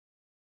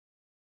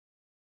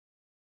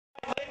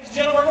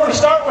Gentlemen, we're going to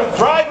start with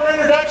driver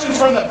introductions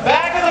from the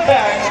back of the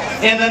pack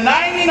in the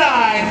 99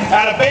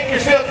 out of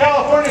Bakersfield,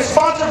 California,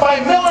 sponsored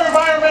by Miller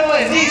Environmental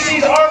and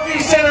DC's RV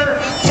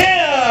Center,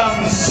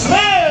 Tim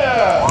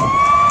Smith.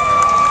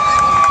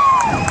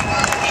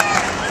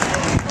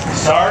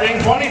 Starting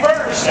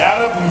 21st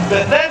out of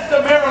Bethesda,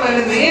 Maryland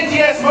in the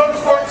NGS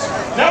Motorsports,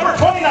 number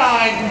 29,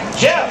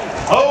 Jeff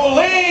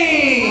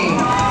O'Lean.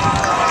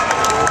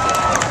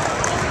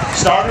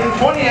 Starting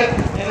 20th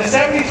in the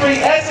 73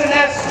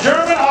 S&S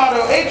German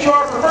Auto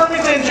HUR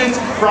Performance Engines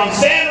from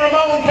San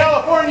Ramon,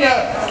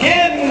 California,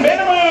 Ken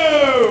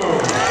Benamu.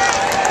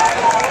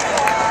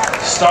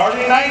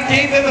 Starting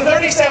 19th in the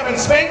 37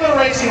 Spangler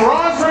Racing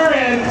Ron's rear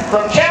end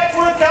from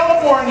Chatsworth,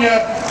 California,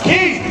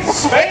 Keith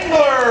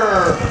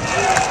Spangler.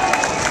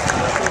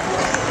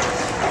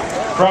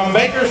 From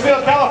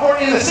Bakersfield,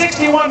 California in the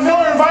 61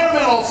 Miller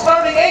Environmental,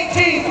 starting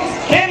 18th,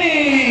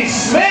 Kenny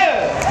Smith.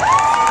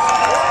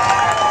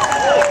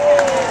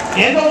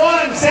 In the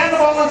 1,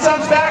 Sandoval &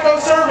 Sons Backhoe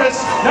Service,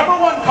 number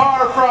 1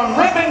 car from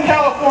Ribbon,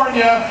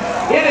 California,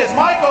 it is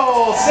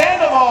Michael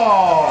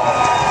Sandoval.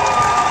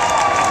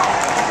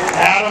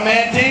 Out of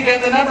Manteca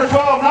in the number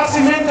 12,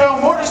 Nacimiento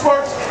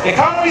Motorsports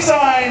Economy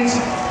Signs,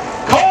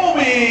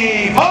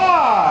 Colby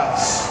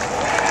Potts.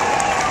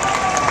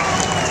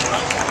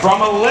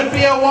 From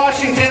Olympia,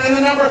 Washington in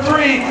the number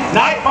 3,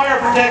 Night Fire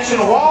Protection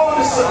Wall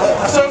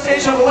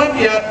Association of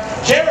Olympia,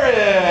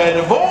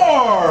 Jared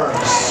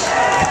Vorse.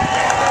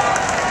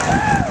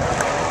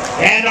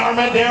 And our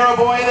Madera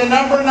boy in the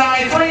number 9,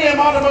 3M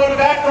Automotive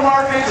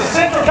Aftermarket, the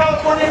Central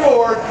California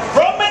Ford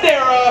from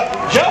Madera,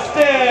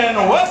 Justin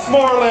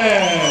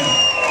Westmoreland.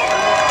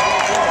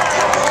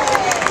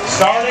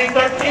 Starting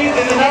 13th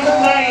in the number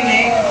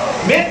 90,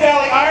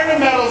 Mid-Valley Iron and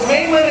Metals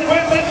Mainland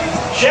Equipment,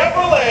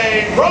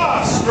 Chevrolet,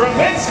 Ross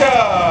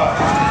Straminska.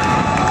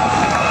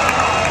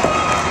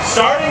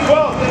 Starting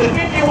 12th in the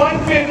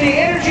 5150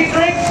 Energy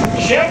Drinks,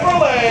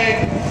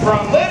 Chevrolet,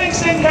 from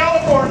Livingston,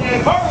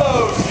 California,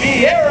 Carlos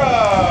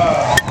Vieira.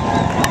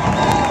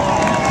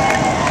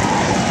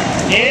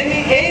 In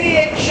the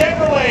 88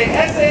 Chevrolet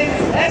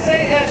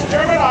SAS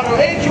German Auto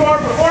HUR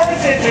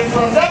Performance Engine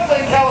from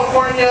Dublin,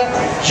 California,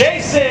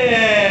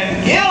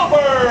 Jason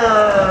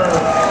Gilbert.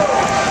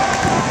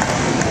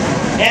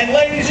 And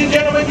ladies and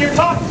gentlemen, your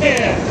top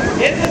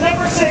 10. In the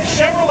number 6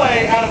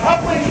 Chevrolet out of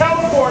Upland,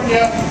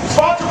 California,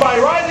 sponsored by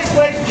Riley's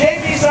Place,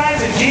 JB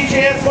Signs, and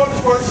GJS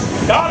Motorsports,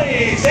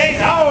 Donnie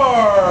St.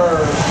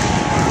 Hours.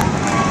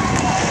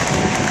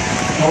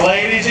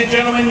 Ladies and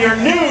gentlemen, your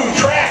new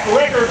track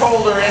record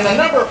holder in the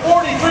number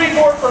 43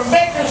 Ford from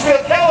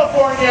Bakersfield,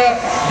 California,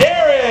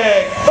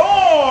 Derek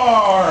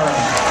Thorne.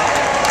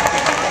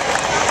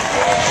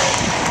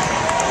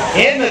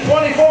 In the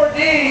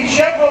 24D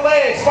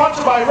Chevrolet,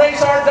 sponsored by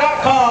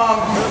RaceHard.com,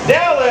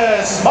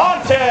 Dallas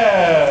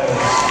Montez.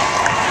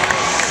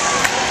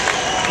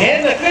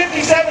 In the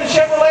 57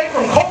 Chevrolet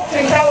from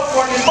Colton,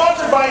 California,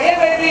 sponsored by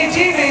MAB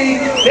TV,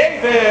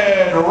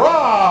 David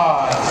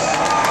Ross.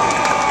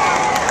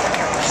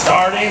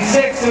 Starting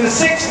 6th in the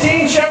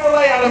 16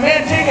 Chevrolet out of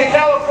Manteca,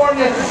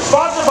 California,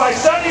 sponsored by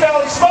Sunny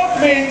Valley Smoked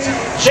Meats,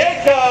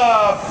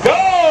 Jacob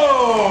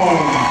Gomes.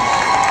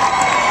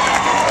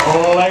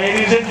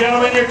 Ladies and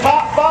gentlemen, your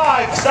top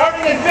 5,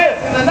 starting in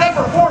 5th in the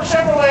number 4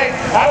 Chevrolet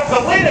out of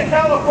Galena,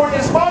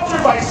 California,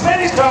 sponsored by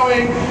Smitty's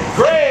Towing,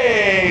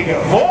 Greg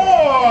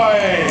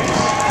Boyce.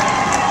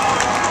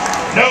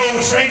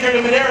 No stranger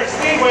to Madera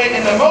Speedway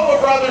in the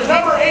Mola Brothers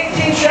number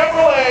 18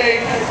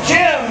 Chevrolet,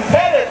 Jim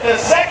Pettit II.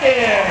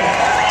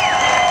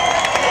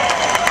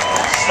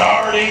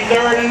 Starting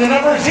 3rd in the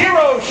number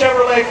 0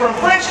 Chevrolet from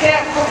French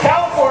Camp,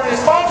 California,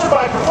 sponsored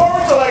by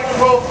Performance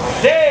Electrical,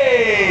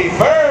 Dave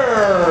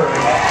Bird.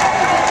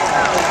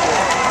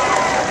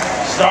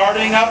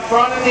 Starting up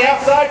front in the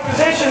outside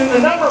position, the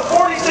number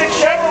 46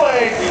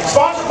 Chevrolet,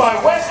 sponsored by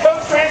West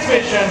Coast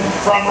Transmission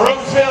from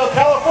Roseville,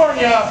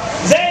 California,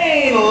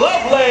 Zane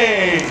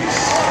Lovelace.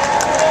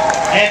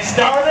 And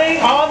starting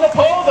on the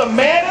pole, the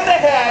man in the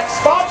hat,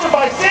 sponsored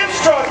by Sims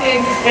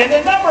Trucking, and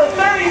the number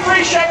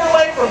 33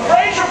 Chevrolet from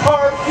Fraser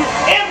Park,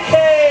 MK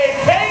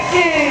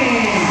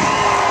Pankey.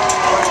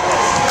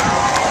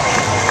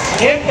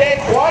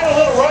 MK, quite a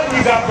little run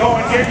you got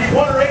going here. You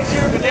won a race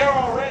here at Madera